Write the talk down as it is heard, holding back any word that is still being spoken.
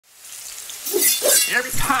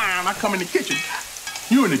Every time I come in the kitchen,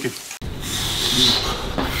 you in the kitchen.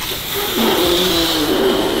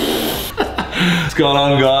 What's going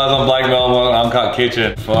on, guys? I'm Blake Melbourne, Uncut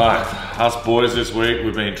Kitchen. Fuck. Us boys this week,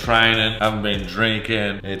 we've been training, haven't been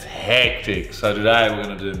drinking. It's hectic. So today we're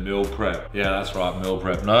gonna do meal prep. Yeah, that's right, meal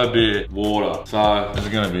prep. No beer, water. So this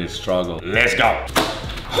is gonna be a struggle. Let's go.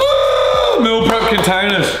 Meal prep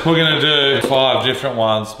containers. We're gonna do 5 different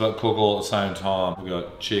ones, but cook all at the same time. We've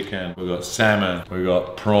got chicken, we've got salmon, we've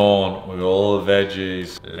got prawn, we've got all the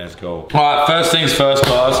veggies. Let's go. All right, first things first,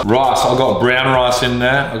 guys. Rice, I've got brown rice in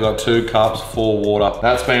there. I've got 2 cups, 4 water.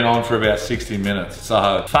 That's been on for about 60 minutes.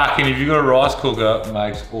 So fucking, if you've got a rice cooker, it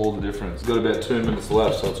makes all the difference. It's got about 2 minutes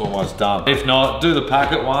left, so it's almost done. If not, do the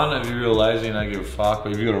packet one. If you're real lazy and don't give a fuck,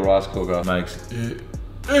 but if you've got a rice cooker, it makes it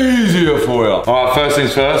easier for you. All right, first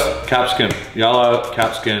things first, capsicum, yellow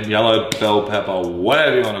bell pepper,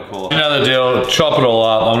 whatever you want to call it. You know the deal, chop it all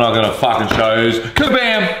up. I'm not gonna fucking show you.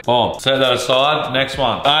 Kabam! Boom, set that aside. Next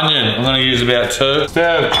one, onion. I'm gonna use about 2.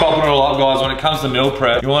 Instead of chopping it all up, guys, when it comes to meal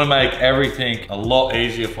prep, you wanna make everything a lot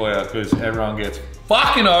easier for you because everyone gets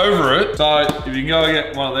fucking over it. So if you can go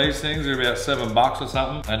get one of these things, they're about $7 or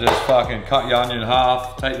something, and just fucking cut your onion in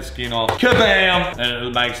half, take the skin off, kabam! And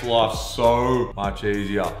it makes life so much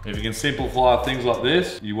easier. If you can simplify things like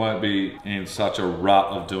this, you won't be in such a rut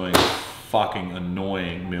of doing fucking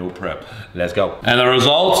annoying meal prep. Let's go. And the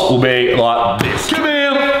results will be like this.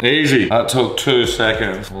 Kabam! Easy. That took 2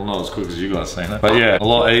 seconds. Well, not as quick as you guys seen it. But yeah, a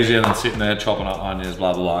lot easier than sitting there chopping up onions,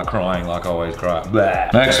 blah, blah, blah, crying like I always cry.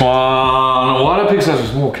 Blah. Next one. Why did I pick such a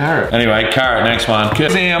small carrot? Anyway, carrot, next one.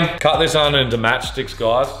 Kabam! Cut this onion into matchsticks,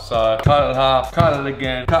 guys. So cut it in half, cut it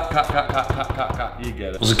again, cut. You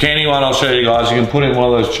get it. The zucchini one I'll show you guys. You can put in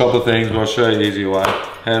one of those chopper things, but I'll show you the easier way.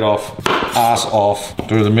 Head off, ass off.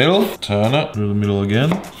 Through the middle, turn it, through the middle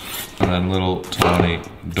again, and then little tiny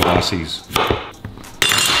dices.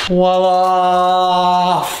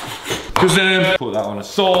 Voila! Kazam! Put that one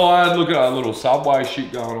aside. Look at that little Subway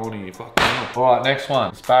shit going on here. Fucking hell. All right, next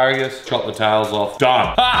one. Asparagus. Chop the tails off.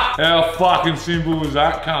 Done. Ha! How fucking simple was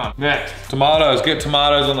that, cunt? Next. Tomatoes. Get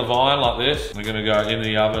tomatoes on the vine like this. They're gonna go in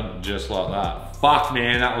the oven just like that. Fuck,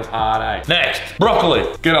 man, that was hard, eh? Next, broccoli.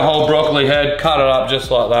 Get a whole broccoli head, cut it up just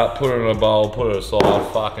like that, put it in a bowl, put it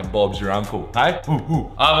aside, fucking Bob's your uncle, hey?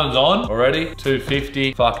 Oven's on already,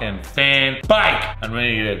 250, fucking fan, bake! And we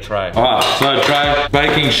need to get a tray. All right, so tray,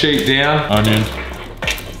 baking sheet down, onion,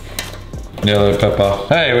 yellow pepper.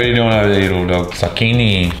 Hey, what are you doing over there, you little dog?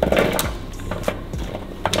 Zucchini.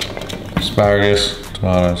 Asparagus,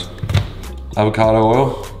 tomatoes. Avocado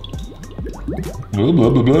oil. Blah, blah,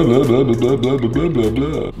 blah, blah, blah, blah, blah, blah, blah, blah,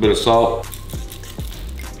 blah. Bit of salt.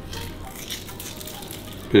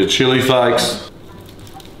 Bit of chili flakes.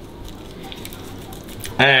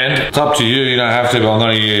 And it's up to you, you don't have to, but I'm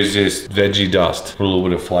gonna use this veggie dust for a little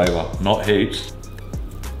bit of flavor, not heaps.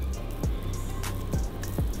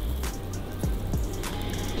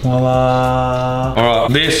 Voila. All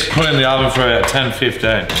right, this, put in the oven for about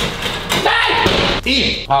 10-15.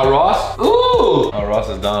 In. Our rice. Ooh. Our rice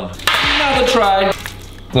is done. Another tray.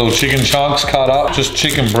 Little chicken chunks cut up. Just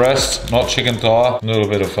chicken breast, not chicken thigh. A little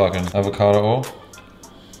bit of fucking avocado oil.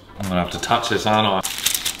 I'm gonna have to touch this, aren't I?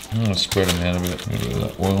 I'm gonna spread them out a bit. A bit of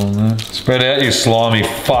that oil in there. Spread out, you slimy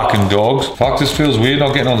fucking dogs. Fuck, this feels weird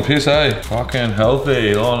not getting on the piss, eh? Fucking healthy.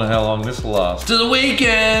 I don't know how long this will last. To the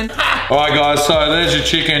weekend. Alright guys, so there's your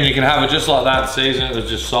chicken. You can have it just like that, season it with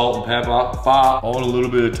just salt and pepper. But I want a little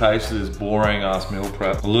bit of taste of this boring ass meal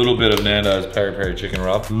prep. A little bit of Nando's Peri chicken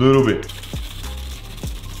rub. A little bit.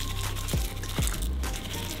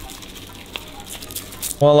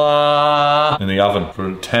 Voila! In the oven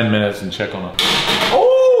for 10 minutes and check on it.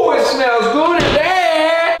 Oh, it smells good in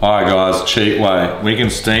there! Alright guys, cheat way. We can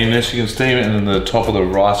steam this. You can steam it in the top of the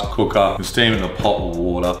rice cooker. You can steam it in a pot with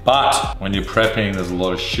water. But when you're prepping, there's a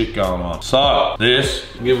lot of shit going on. So, this,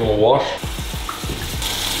 give them a wash.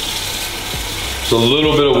 Just a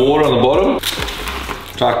little bit of water on the bottom.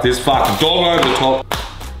 Chuck this fucking dog over the top.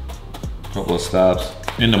 Couple of stabs.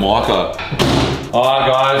 In the micro.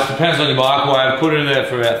 Alright guys, depends on your microwave. Put it in there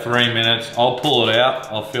for about 3 minutes. I'll pull it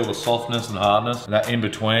out. I'll feel the softness and hardness. That in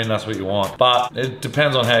between, that's what you want. But it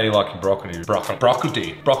depends on how you like your broccoli.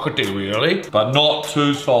 Broccoli really. But not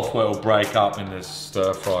too soft where it'll break up in this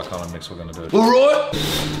stir fry kind of mix we're gonna do. Alright.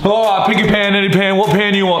 Alright, pick your pan, any pan. What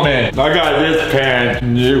pan do you want, man? I got this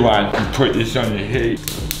pan. New one. Put this on your heat.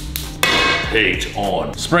 Heat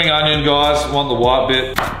on. Spring onion, guys. Want the white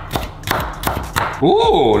bit.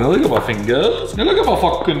 Ooh, now look at my fingers. Now look at my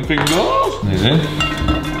fucking fingers. There's in.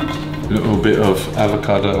 A little bit of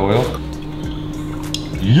avocado oil.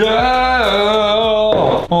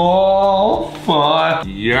 Yeah! Oh, fuck.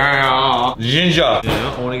 Yeah! Ginger.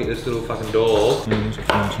 Yeah, I want to get this little fucking dog.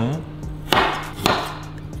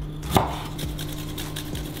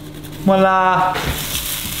 Voila!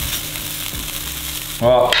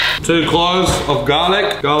 Right, 2 cloves of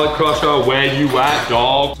garlic. Garlic crusher, where you at,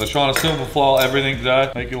 dog? So trying to simplify everything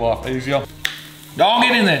today, make your life easier. Dog,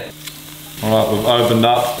 get in there. All right, we've opened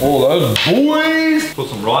up all those boys. Put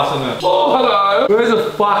some rice in there. Oh, hello. Where's a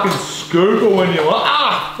fucking scooper when you want?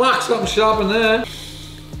 Ah, fuck, something sharp in there.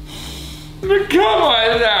 Come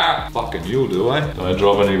on there. Fucking you'll do, eh? Don't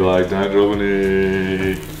drop any, Blake, don't drop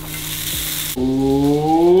any.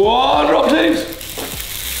 Ooh, oh, drop these.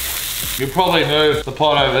 You probably move the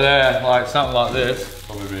pot over there, like something like this.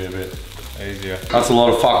 Probably be a bit easier. That's a lot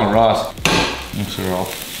of fucking rice. Mix it all.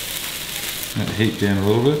 Let it heat down a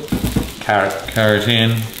little bit. Carrot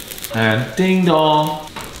in. And ding dong.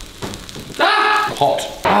 Ah! Hot.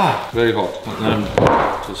 Ah, very hot. Let them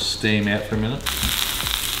just steam out for a minute.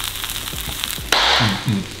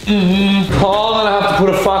 Oh, I'm gonna have to put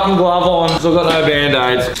a fucking glove on because I've got no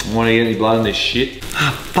band-aids. I want to get any blood in this shit.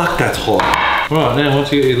 Ah, fuck, that's hot. Right, now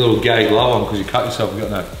once you get your little gay glove on because you cut yourself, you've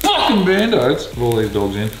got no fucking band-aids. Put all these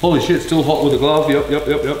dogs in. Holy shit, still hot with the glove. Yep.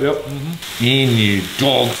 In you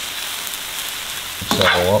dog.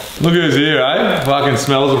 Look who's here, eh? Fucking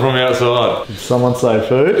smells it from outside. Did someone say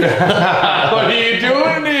food? What are you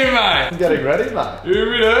doing here, mate? I'm getting ready, mate. You're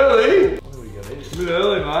a bit early. What are we gonna eat? A bit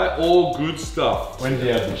early, mate. All good stuff. When do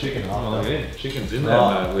you have the chicken after? Oh, yeah. Chicken's in there,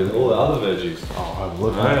 mate, with all the other veggies. Oh, have a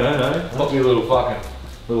look. No. Pop your little fucking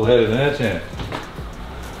little head in there, champ.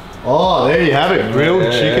 Oh, there you have it.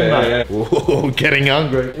 Grilled chicken, mate. Ooh, getting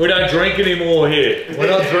hungry. We don't drink anymore here. We're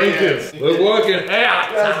not drinking. We're working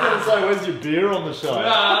out. Yeah, I was gonna say, where's your beer on the show?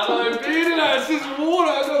 Nah, no beer today. It's just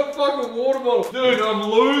water. I got a fucking water bottle. Dude, I'm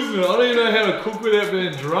losing it. I don't even know how to cook without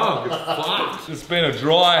being drunk. It's fucked. It's been a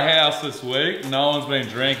dry house this week. No one's been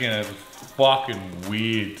drinking. It's fucking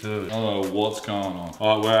weird too. I don't know what's going on.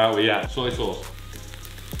 All right, where are we at? Soy sauce.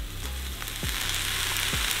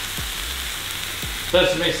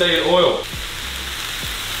 Sesame seed oil.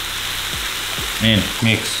 In,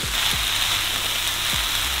 mix.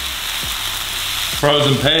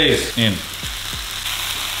 Frozen peas, in.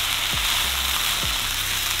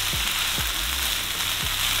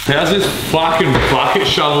 How's this fucking bucket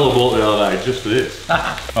shovel I bought the other day, just for this?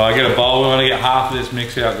 Alright, get a bowl, we're gonna get half of this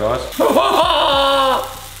mix out, guys.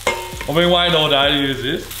 I've been waiting all day to use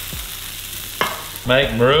this.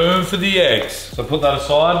 Make room for the eggs. So put that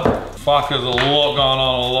aside. Fuck, there's a lot going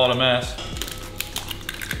on, a lot of mess.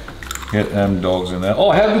 Get them dogs in there.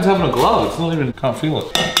 Oh, how good's having a glove? It's not even, can't feel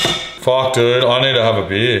it. Fuck, dude, I need to have a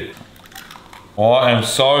beer. I am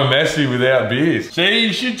so messy without beers. See,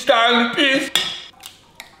 you should start with this.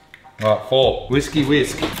 Right, 4. Whiskey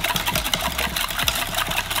whisk.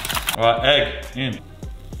 Right, egg, in.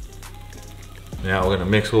 Now we're gonna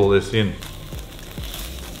mix all this in.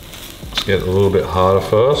 Get it a little bit harder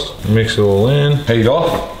first. Mix it all in. Heat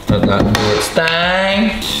off. Let that do its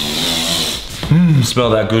thing. Smell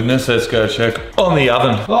that goodness. Let's go check on the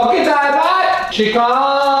oven. Okay, mate. Chicken.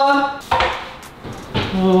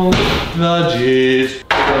 Oh, veggies.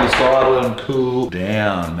 Put on the side, let them cool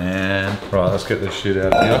down, man. Right, let's get this shit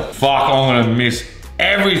out of here. Fuck, I'm gonna miss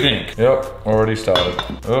everything. Yep, already started.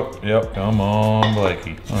 Oh, yep, come on,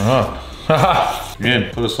 Blakey. All right. Again,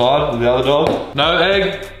 put aside with the other dog. No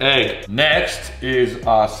egg, egg. Next is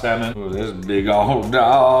our salmon. Ooh, this big old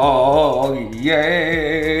dog,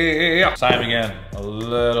 yeah. Same again, a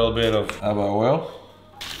little bit of avocado oil.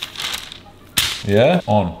 Yeah,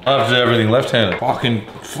 on. I have to do everything left-handed. Fucking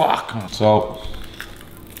fuck. Salt.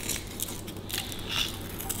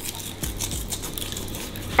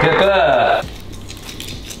 Pepper.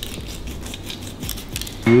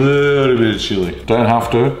 Little bit of chili. Don't have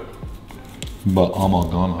to. But I'm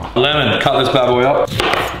not gonna. Lemon, cut this bad boy up.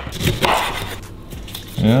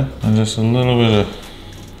 Yeah, and just a little bit of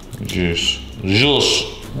juice. Juice.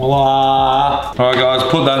 Voila. All right guys,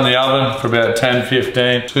 put that in the oven for about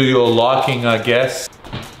 10-15. To your liking, I guess.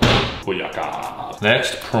 Booyaka.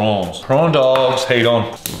 Next, prawns. Prawn dogs, heat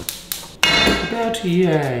on. About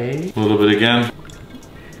yay. A little bit again.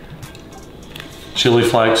 Chili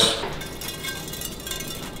flakes.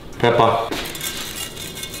 Pepper.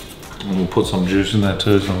 And we'll put some juice in there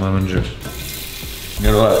too, some lemon juice.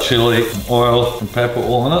 Get all that chili, oil, and pepper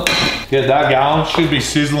all in it. Get that going, should be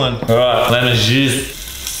sizzling. All right, lemon juice.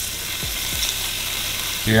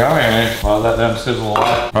 Yeah, man. All right, let them sizzle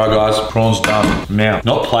away. All right, guys, prawns done. Now,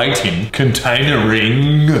 not plating,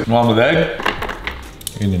 containering. One with egg.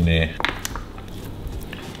 In there.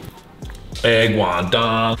 Egg one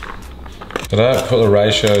done. So don't put the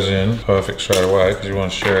ratios in perfect straight away because you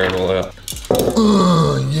want to share it all out.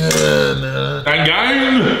 Oh, yeah, man. Bang,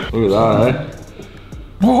 gang! Look at that, eh?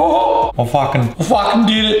 Oh, I fucking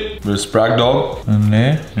did it. Bit of sprag dog in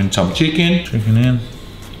there, and some chicken. Chicken in.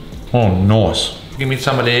 Oh, nice. Give me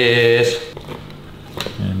some of this.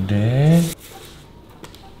 And then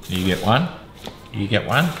you get one. You get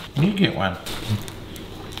one. You get one.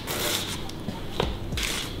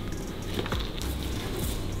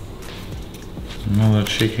 Another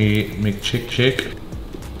chicky McChick.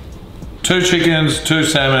 2 chickens, 2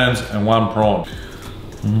 salmons, and 1 prawn.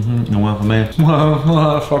 And 1 for me.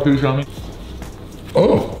 Fuck you, Johnny.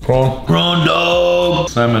 Oh, prawn. Prawn dog.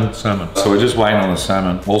 Salmon. So we're just waiting on the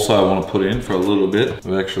salmon. Also, I want to put in for a little bit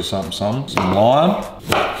of extra something. Some lime.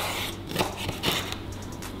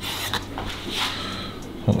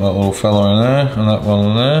 Put that little fella in there, and that one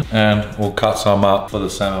in there. And we'll cut some up for the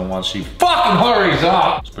salmon once she fucking hurries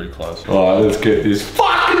up. It's pretty close. All right, let's get this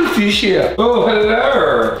fucking fish here. Oh,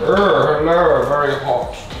 hello. Hello, very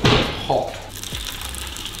hot.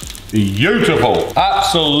 Beautiful.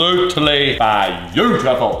 Absolutely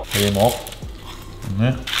beautiful. Get him off. In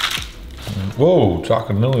there. Whoa, Chuck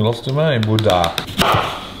and nearly lost him, eh, Buddha?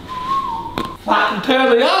 Fucking turn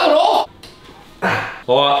the oven off.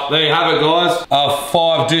 Alright, there you have it, guys.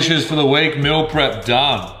 5 dishes for the week. Meal prep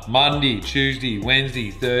done. Monday, Tuesday, Wednesday,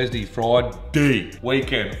 Thursday, Friday.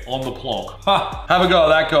 Weekend on the plonk. Have a go at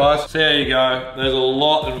that, guys. See how you go. There's a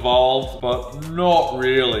lot involved, but not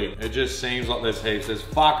really. It just seems like there's heaps. There's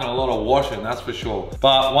fucking a lot of washing, that's for sure.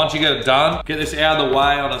 But once you get it done, get this out of the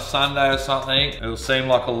way on a Sunday or something. It'll seem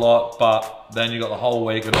like a lot, but then you got the whole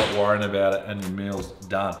week of not worrying about it and your meal's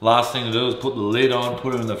done. Last thing to do is put the lid on,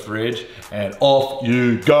 put it in the fridge, and off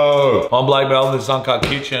you go. I'm Blake Melvin, this is Uncut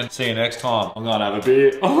Kitchen. See you next time. I'm gonna have a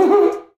beer.